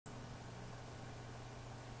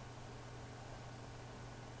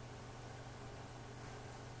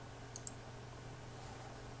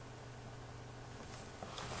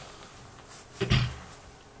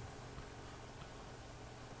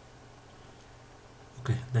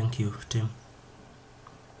Okay, thank you team.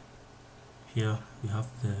 Here we have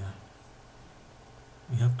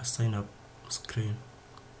a sign up screen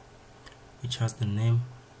which has the name,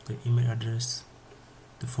 the email address,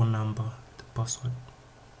 the phone number, the password,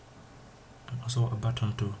 and also a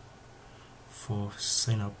button for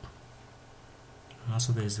sign up. And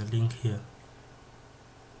also there is a link here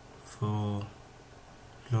for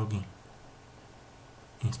logging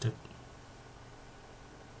instead.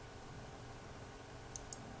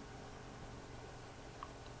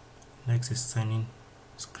 Next is sign in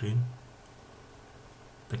screen.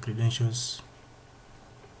 The credentials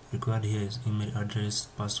required here is email address,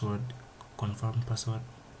 password, confirm password,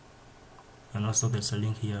 and also there's a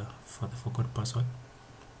link here for the forgot password,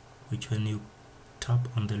 which when you tap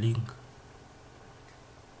on the link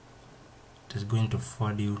it is going to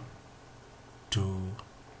forward you to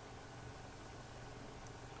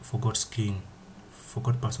forgot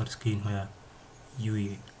password screen, where you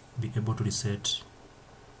will be able to reset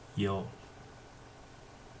your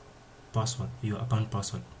password, your account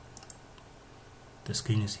password. The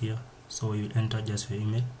screen is here, so you will enter just your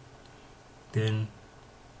email, then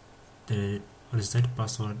the reset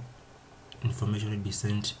password information will be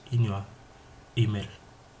sent in your email.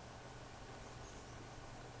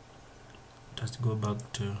 Just go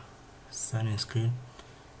back to sign in screen.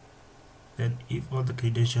 Then if all the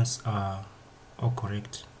credentials are all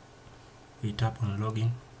correct, we tap on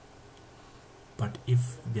login. But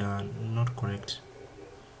if they are not correct,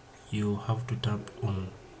 you have to tap on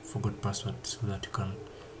forgot password so that you can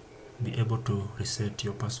be able to reset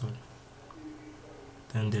your password.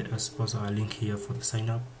 Then there is also a link here for the sign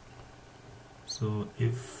up. So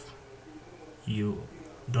if you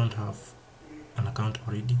don't have an account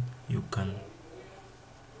already, you can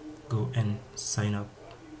go and sign up.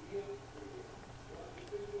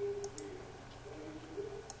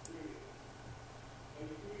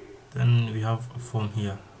 Then we have a form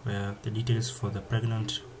here where the details for the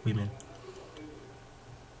pregnant women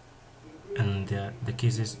and the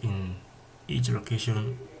cases in each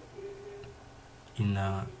location in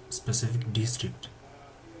a specific district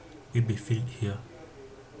will be filled here,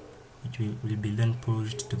 which will be then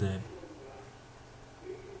pushed to the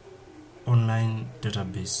online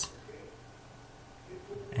database,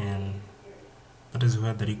 and that is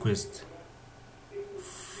where the request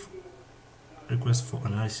for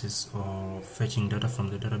analysis or fetching data from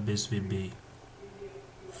the database will be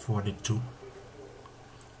forwarded to.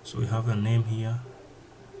 So we have a name here.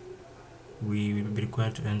 We will be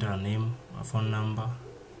required to enter a name, a phone number,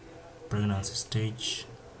 pregnancy stage,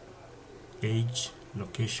 age,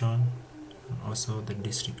 location, and also the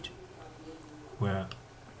district where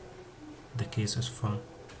the case was found.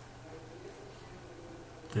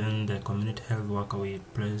 Then the community health worker will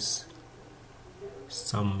press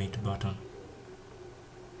submit button.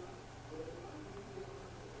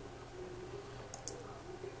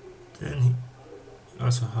 Then you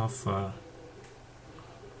also have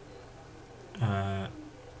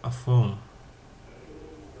a form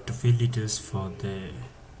to fill details for the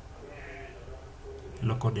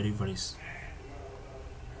local deliveries.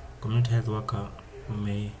 Community health worker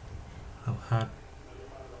may have heard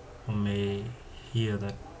or may hear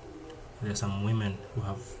that there are some women who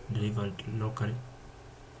have delivered locally,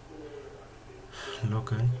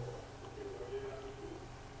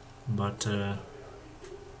 but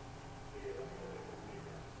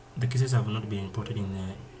the cases have not been reported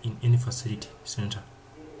in any health facility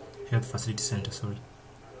center,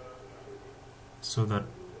 so that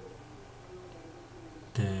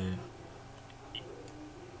the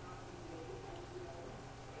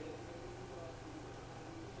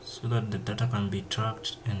data can be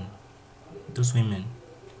tracked, and those women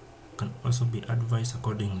can also be advised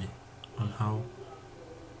accordingly on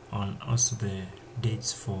also the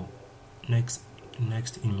dates for next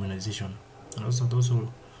immunization, and also those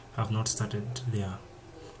who have not started their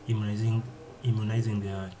immunizing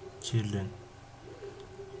their children,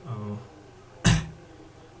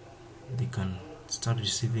 they can start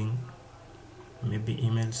receiving maybe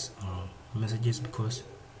emails or messages, because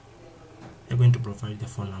they're going to provide the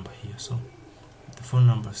phone number here. So the phone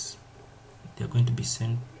numbers, they are going to be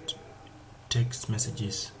sent text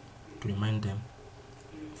messages to remind them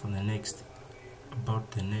from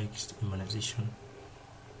about the next immunization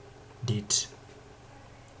date.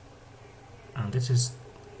 And this is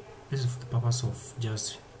for the purpose of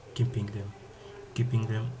just keeping them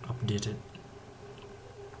updated.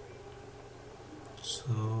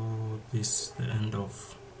 So this is the end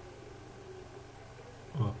of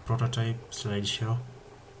our prototype slideshow.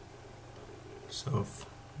 So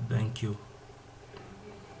thank you.